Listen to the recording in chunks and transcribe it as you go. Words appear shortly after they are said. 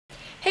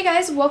Hey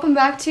guys, welcome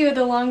back to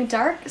The Long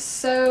Dark.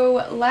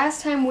 So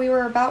last time we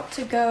were about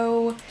to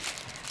go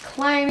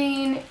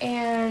climbing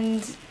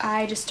and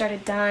I just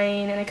started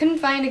dying and I couldn't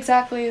find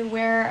exactly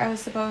where I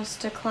was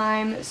supposed to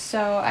climb,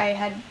 so I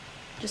had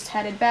just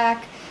headed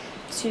back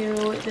to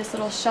this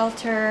little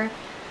shelter.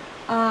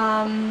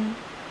 Now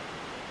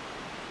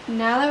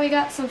that we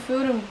got some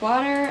food and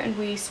water and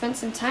we spent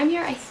some time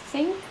here, I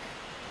think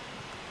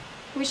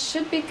we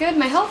should be good.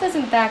 My health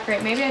isn't that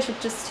great. Maybe I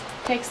should just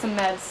take some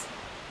meds.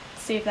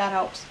 See if that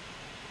helps.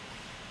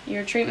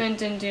 Your treatment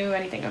didn't do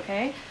anything,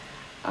 okay?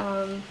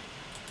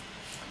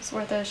 It's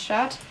worth a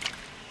shot.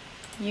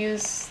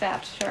 Use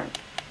that, sure.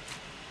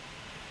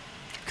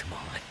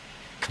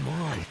 Come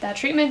on. That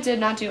treatment did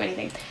not do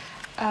anything.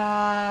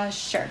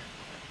 Sure.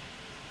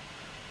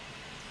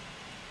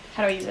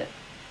 How do I use it?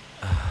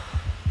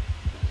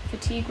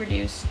 Fatigue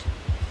reduced.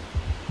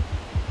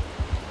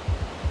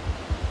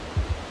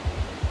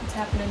 What's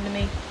happening to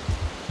me?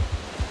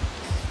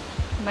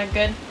 Am I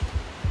good?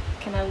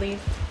 Can I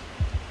leave?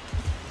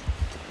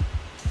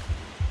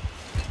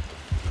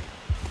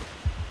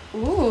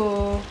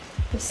 Ooh,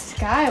 the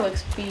sky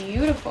looks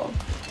beautiful.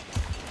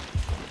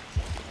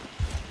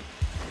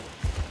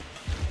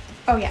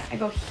 Oh yeah, I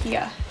go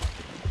here.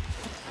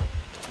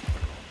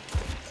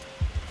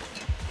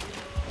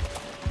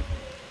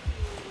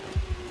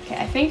 Okay,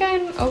 I think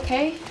I'm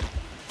okay.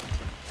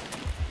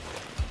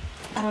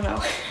 I don't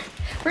know.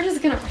 We're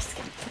just gonna risk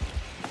it.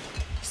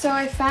 So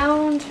I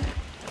found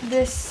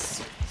this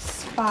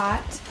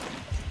spot.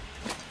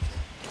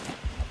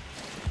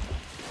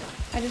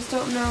 I just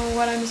don't know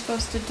what I'm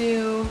supposed to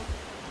do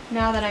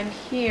now that I'm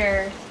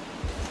here.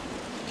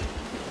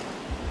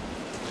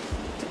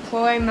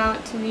 Deploy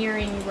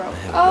mountaineering rope. I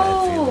have a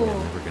bad feeling I'm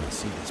never gonna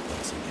see this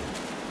place again.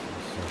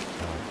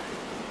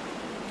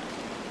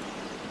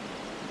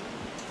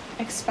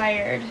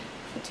 Expired.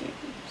 Fatigue.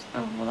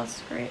 Oh, well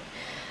that's great.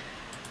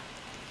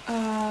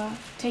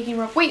 Taking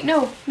rope. Wait,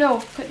 no,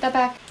 put that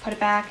back. Put it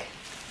back.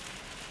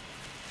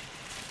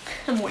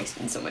 I'm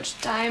wasting so much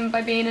time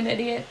by being an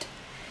idiot.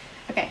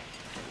 Okay.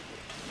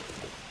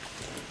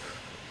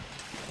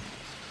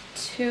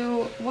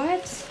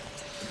 What?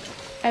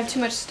 I have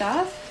too much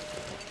stuff?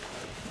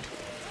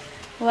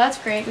 Well, that's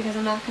great because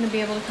I'm not going to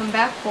be able to come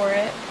back for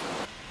it.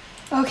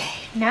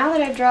 Okay, now that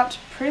I've dropped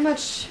pretty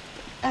much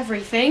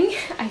everything,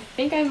 I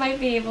think I might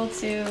be able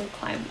to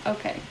climb.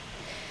 Okay.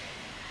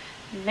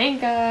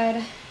 Thank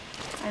God.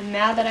 I'm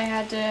mad that I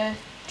had to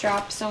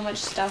drop so much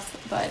stuff,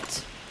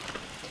 but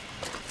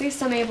at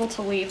least I'm able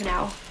to leave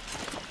now.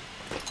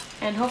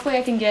 And hopefully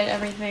I can get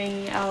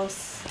everything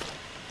else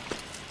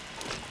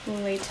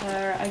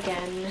later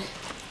again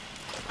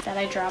that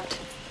I dropped.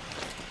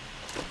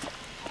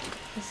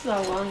 This is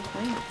a long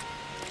climb.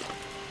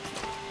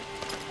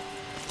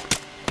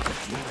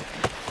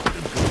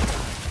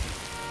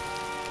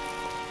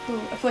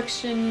 Ooh,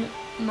 affliction,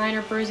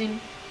 minor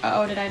bruising.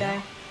 Uh-oh, did I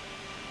die?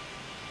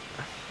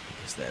 I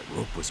guess that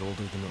rope was older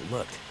than it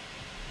looked.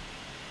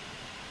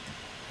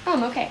 Oh,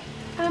 I'm okay.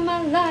 I'm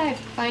alive.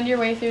 Find your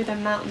way through the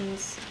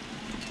mountains.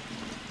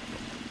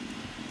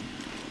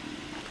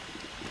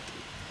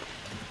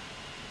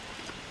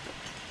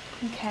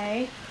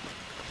 Okay.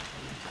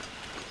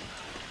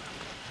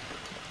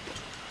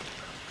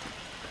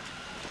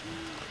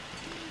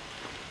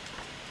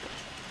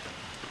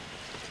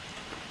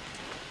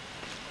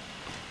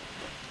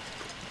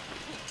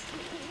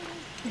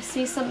 I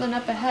see something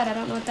up ahead. I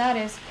don't know what that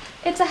is.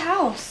 It's a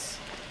house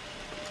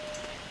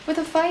with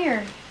a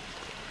fire.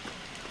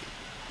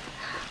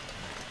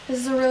 This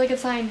is a really good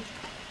sign.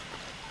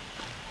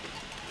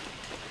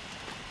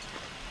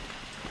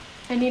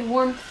 I need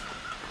warmth.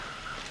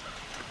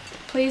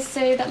 Please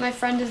say that my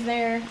friend is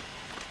there.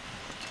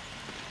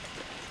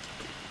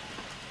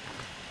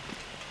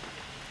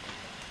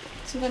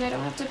 So then I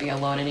don't have to be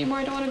alone anymore.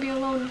 I don't want to be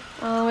alone.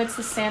 Oh, it's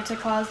the Santa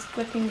Claus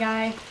looking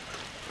guy.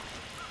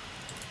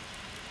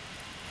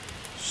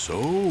 So,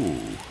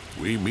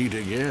 we meet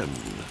again.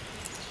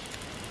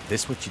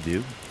 This what you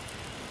do?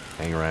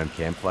 Hang around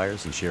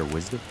campfires and share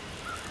wisdom?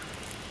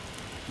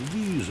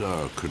 These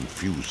are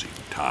confusing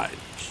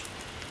times.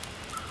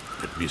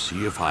 Let me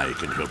see if I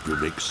can help you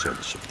make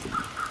sense of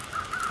them.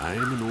 I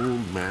am an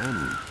old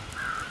man.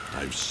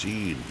 I've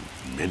seen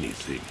many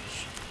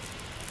things.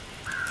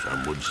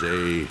 Some would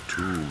say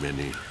too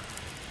many.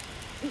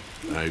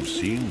 I've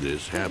seen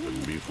this happen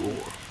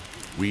before.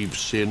 We've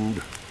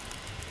sinned.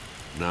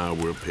 Now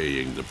we're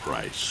paying the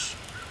price.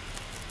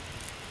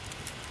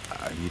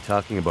 Are you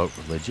talking about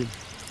religion?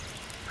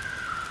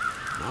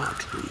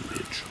 Not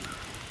religion.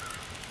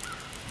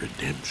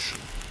 Redemption.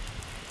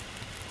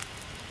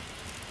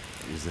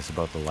 Is this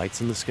about the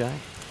lights in the sky?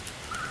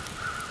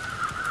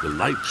 The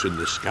lights in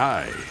the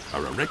sky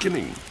are a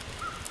reckoning.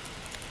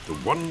 The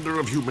wonder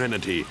of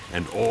humanity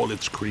and all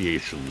its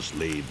creations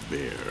laid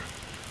bare.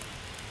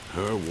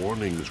 Her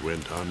warnings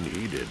went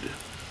unheeded.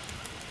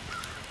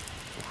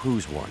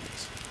 Whose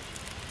warnings?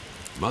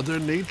 Mother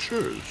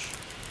Nature's.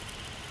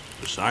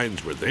 The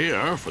signs were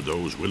there for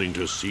those willing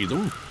to see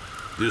them.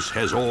 This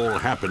has all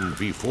happened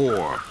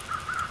before.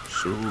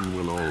 Soon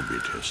we'll all be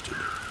tested.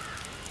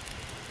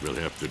 We'll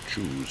have to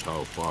choose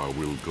how far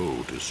we'll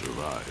go to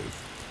survive.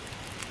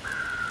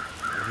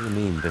 What do you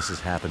mean this has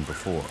happened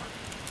before?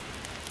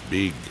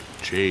 Big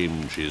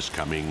change is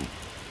coming.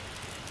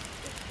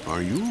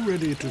 Are you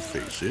ready to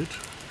face it?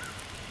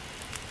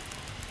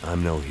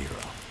 I'm no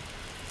hero.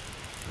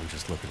 I'm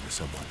just looking for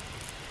someone.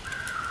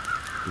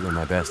 Doing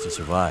my best to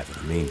survive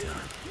in the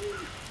meantime.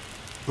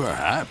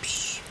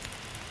 Perhaps.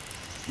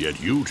 Yet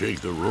you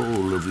take the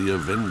role of the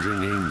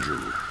avenging angel,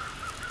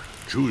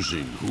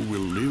 choosing who will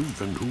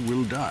live and who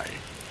will die.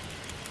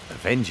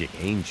 Avenging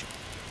angel?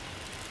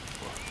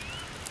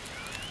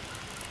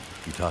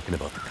 You talking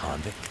about the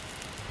convict?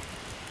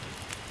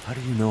 How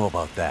do you know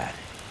about that?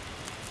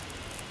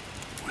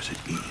 Was it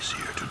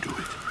easier to do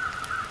it,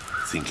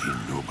 thinking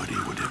nobody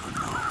would ever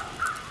know?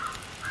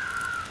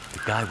 The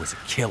guy was a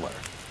killer.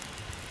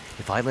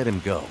 If I let him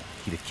go,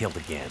 he'd have killed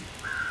again.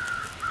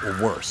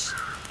 Or worse.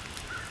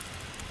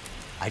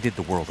 I did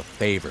the world a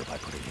favor by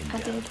putting him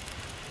down. did.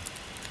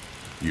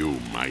 You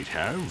might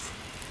have.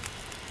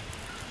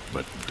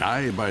 But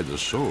die by the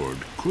sword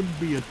could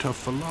be a tough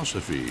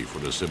philosophy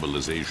for a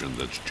civilization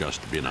that's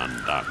just been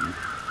undone.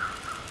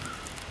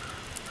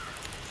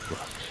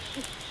 Look,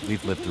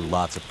 we've lived through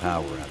lots of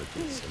power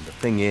outages, and the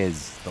thing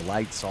is, the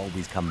lights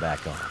always come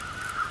back on.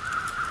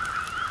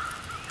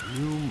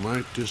 You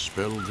might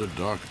dispel the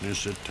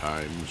darkness at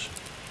times,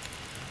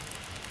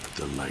 but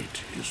the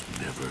light is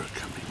never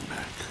coming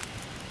back.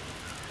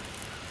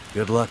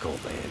 Good luck,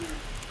 old man.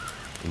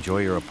 Enjoy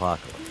your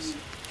apocalypse.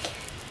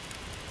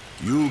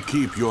 You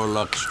keep your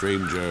luck,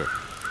 stranger.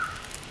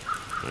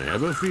 I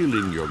have a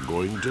feeling you're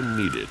going to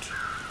need it.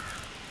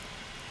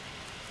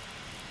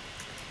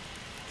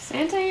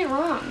 Santa ain't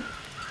wrong.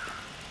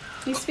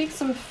 He speaks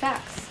some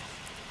facts.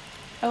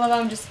 I love how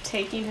I'm just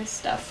taking his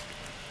stuff.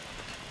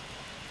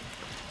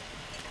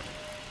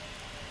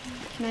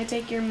 Can I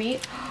take your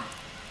meat?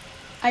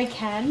 I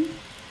can.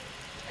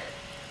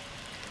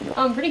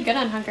 Oh, I'm pretty good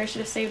on hunger. I should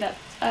have saved that.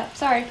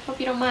 Sorry. Hope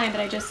you don't mind that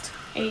I just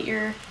ate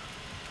your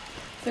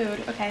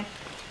food. Okay.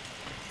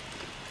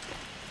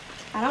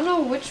 I don't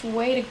know which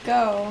way to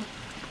go.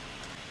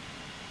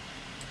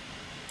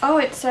 Oh,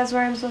 it says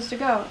where I'm supposed to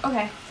go.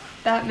 Okay.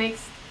 That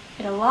makes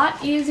it a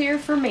lot easier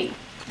for me.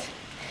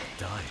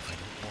 Die if I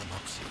don't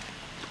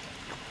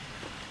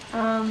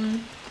warm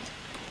up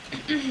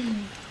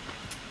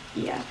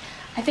soon. Yeah.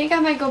 I think I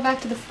might go back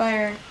to the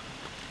fire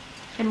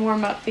and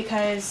warm up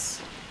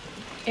because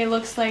it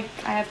looks like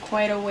I have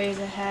quite a ways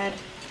ahead.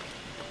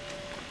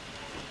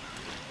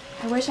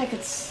 I wish I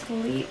could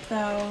sleep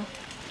though.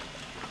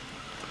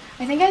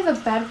 I think I have a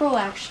bedroll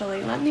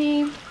actually. Let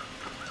me...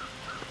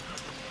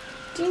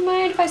 Do you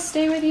mind if I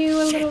stay with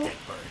you a little?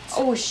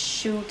 Oh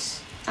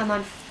shoot. I'm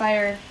on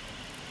fire.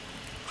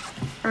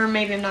 Or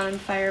maybe I'm not on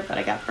fire, but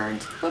I got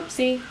burned.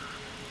 Whoopsie.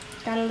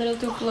 Got a little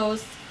too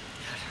close.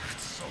 That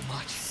hurts so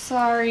much.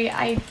 Sorry,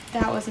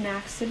 that was an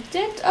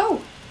accident.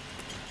 Oh!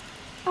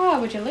 Oh,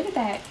 would you look at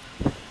that?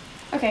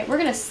 Okay, we're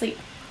gonna sleep.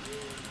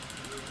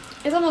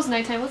 It's almost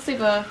nighttime. Let's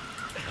sleep a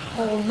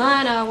whole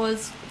 9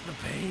 hours. The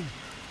pain.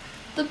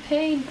 The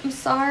pain. I'm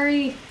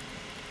sorry.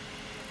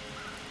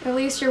 At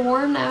least you're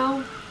warm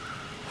now.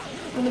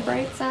 On the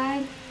bright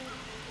side.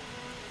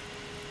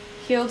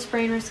 Healed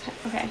sprain risk.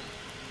 Okay.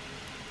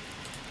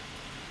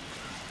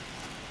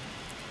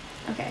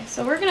 Okay,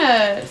 so we're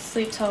gonna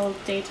sleep till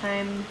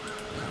daytime.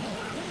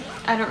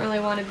 I don't really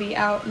want to be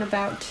out and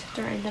about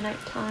during the night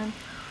time.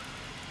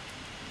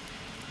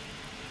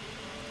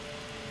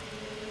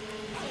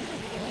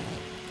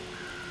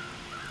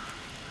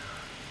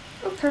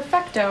 Oh,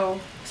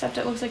 perfecto. Except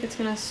it looks like it's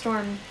gonna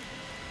storm.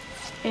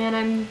 And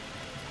I'm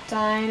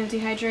dying of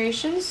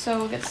dehydration, so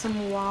we'll get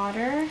some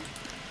water.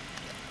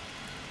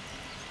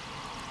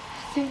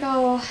 I think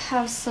I'll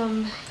have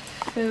some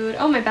food.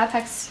 Oh, my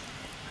backpack's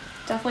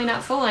definitely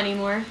not full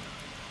anymore.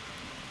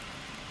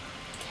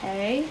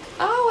 Okay.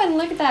 Oh, and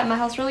look at that. My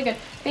health's really good.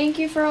 Thank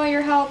you for all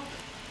your help.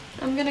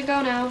 I'm gonna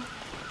go now.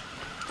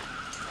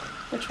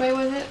 Which way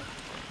was it?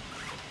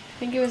 I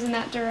think it was in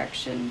that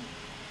direction.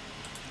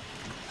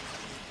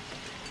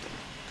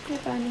 Hey,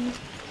 bunny.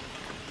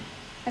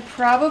 I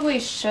probably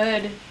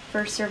should,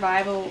 for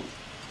survival,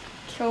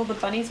 kill the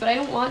bunnies, but I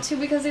don't want to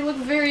because they look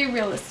very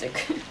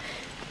realistic.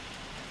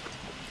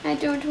 I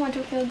don't want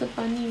to kill the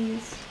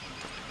bunnies.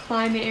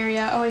 Climb an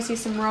area. Oh, I see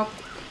some rope.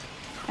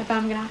 I bet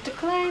I'm gonna have to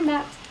climb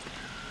that.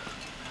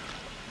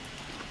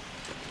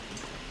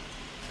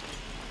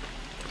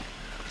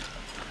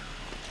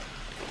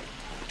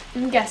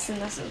 I'm guessing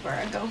this is where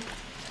I go.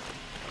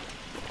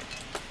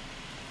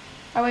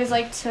 I always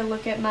like to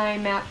look at my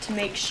map to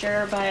make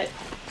sure, but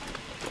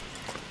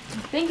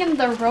I'm thinking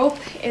the rope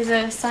is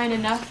a sign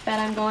enough that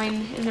I'm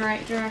going in the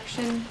right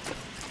direction.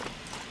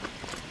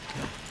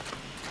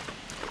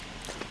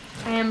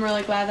 I am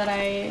really glad that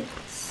I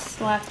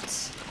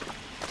slept.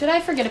 Did I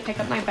forget to pick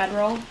up my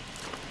bedroll?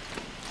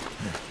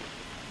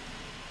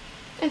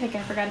 I think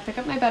I forgot to pick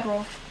up my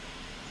bedroll.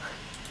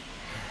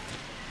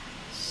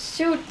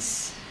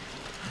 Shoot.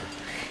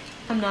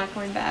 I'm not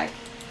going back.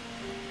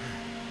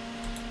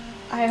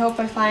 I hope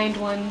I find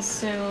one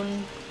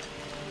soon.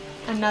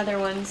 Another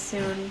one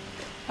soon.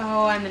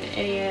 Oh, I'm an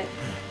idiot.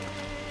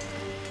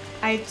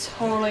 I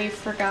totally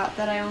forgot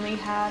that I only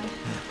had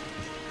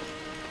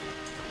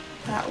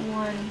that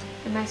one.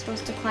 Am I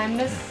supposed to climb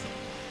this?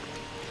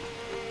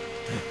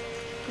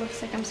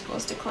 Looks like I'm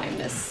supposed to climb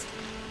this.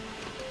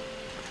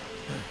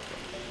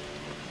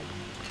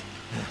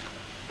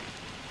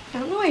 I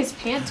don't know why he's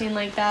panting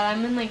like that.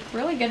 I'm in like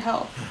really good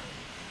health.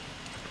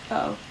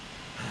 Uh-oh.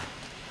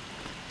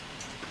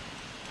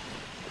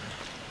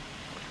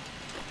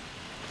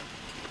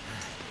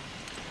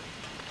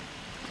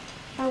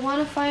 I want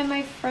to find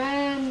my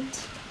friend.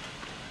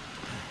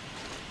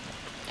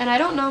 And I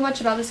don't know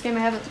much about this game. I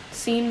haven't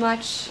seen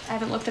much. I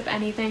haven't looked up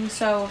anything.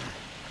 So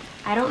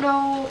I don't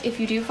know if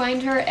you do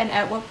find her and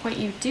at what point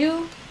you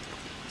do.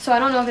 So I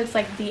don't know if it's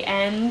like the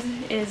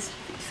end is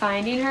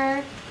finding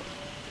her.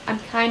 I'm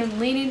kind of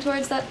leaning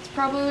towards that's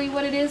probably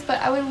what it is. But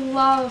I would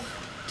love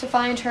to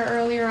find her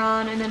earlier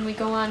on and then we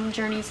go on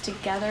journeys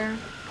together.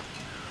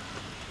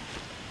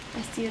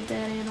 I see a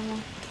dead animal.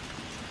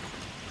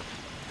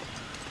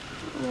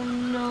 Oh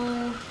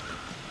no.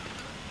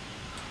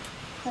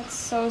 That's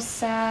so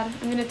sad.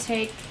 I'm gonna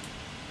take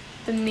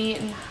the meat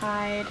and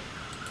hide.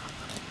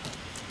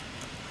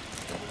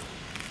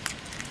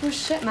 Oh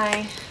shit,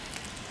 my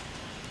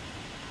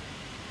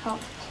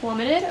health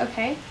plummeted.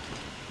 Okay.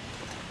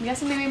 I'm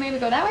guessing maybe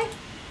go that way?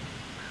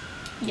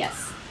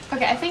 Yes.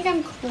 Okay, I think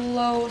I'm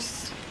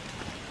close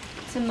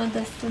to my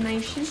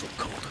destination. So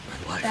cold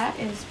in my life. That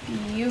is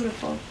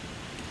beautiful.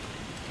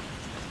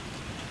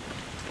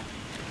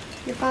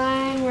 You're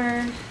fine,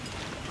 we're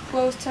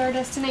close to our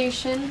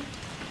destination.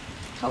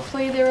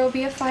 Hopefully there will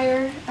be a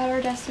fire at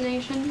our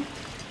destination.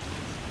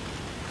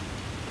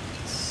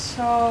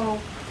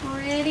 So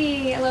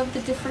pretty. I love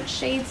the different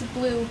shades of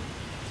blue.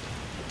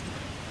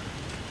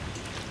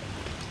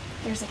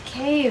 There's a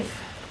cave.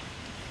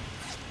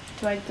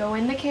 Do I go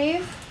in the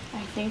cave?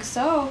 I think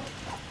so.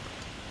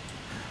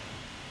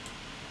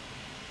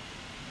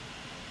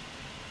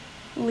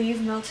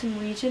 Leave Milton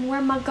region. Where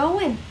am I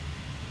going?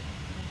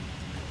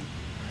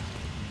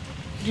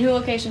 New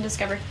location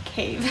discovered.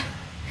 Cave.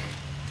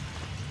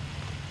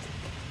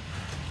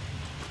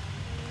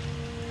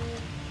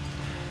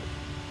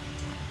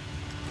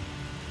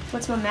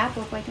 What's my map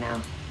look like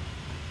now?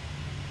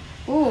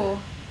 Ooh.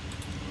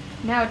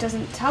 Now it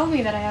doesn't tell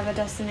me that I have a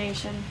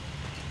destination.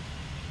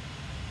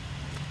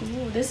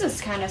 Ooh, this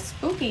is kind of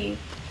spooky.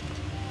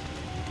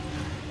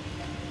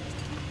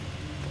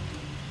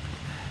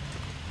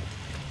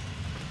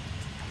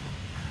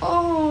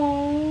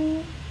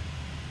 Oh.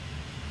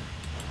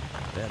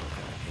 That'll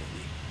come in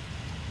handy.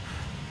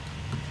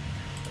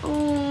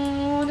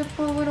 Oh, the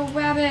poor little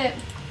rabbit.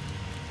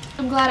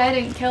 I'm glad I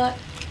didn't kill it.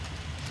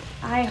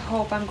 I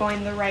hope I'm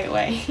going the right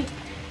way.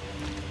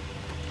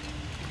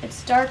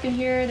 It's dark in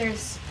here.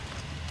 There's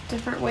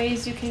different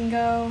ways you can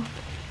go.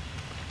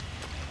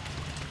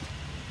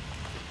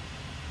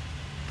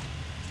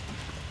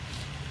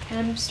 And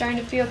I'm starting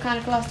to feel kind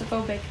of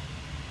claustrophobic.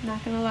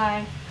 Not gonna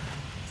lie.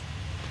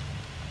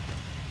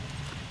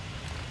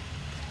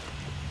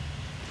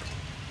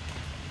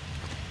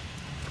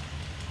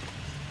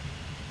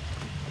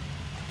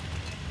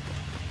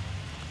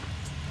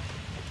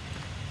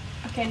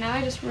 Okay, now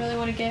I just really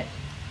want to get...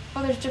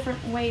 Oh, there's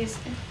different ways.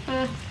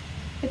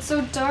 It's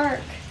so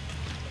dark.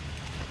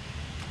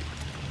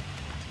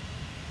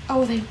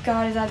 Oh, thank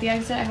God. Is that the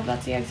exit? I hope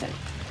that's the exit.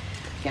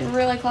 Getting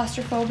really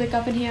claustrophobic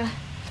up in here.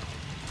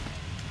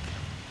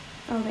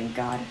 Oh, thank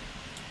God.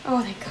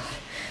 Oh, thank God.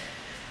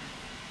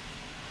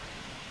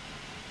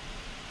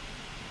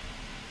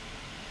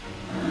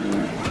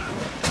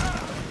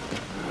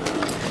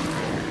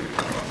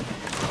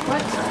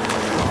 What?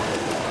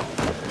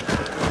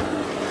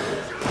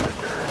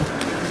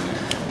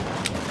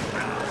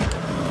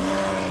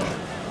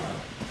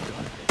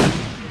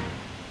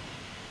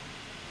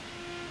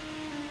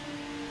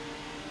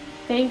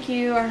 Thank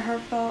you. Our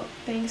heartfelt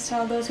thanks to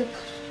all those who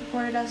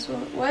supported us.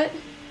 What?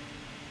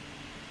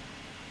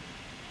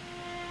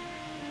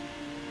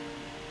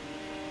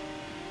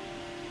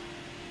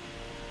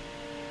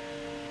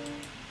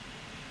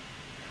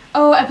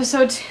 Oh,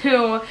 episode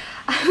 2.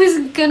 I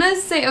was gonna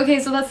say, okay,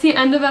 so that's the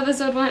end of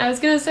episode 1. I was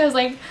gonna say, I was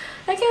like,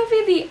 that can't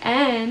be the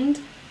end.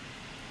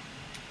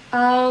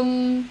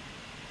 Ooh,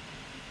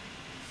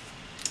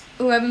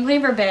 I've been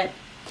playing for a bit.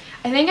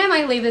 I think I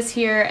might leave this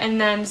here and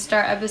then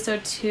start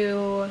episode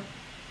 2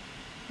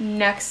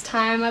 next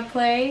time I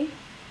play.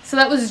 So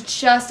that was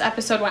just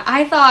episode 1.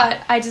 I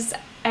thought I just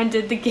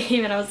ended the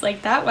game and I was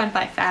like, that went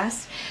by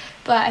fast.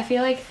 But I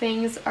feel like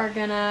things are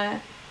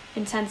gonna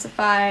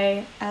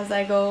intensify as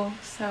I go,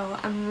 so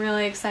I'm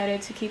really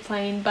excited to keep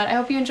playing. But I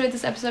hope you enjoyed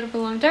this episode of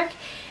Belong Dark,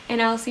 and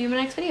I'll see you in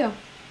my next video.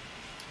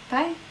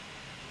 Bye!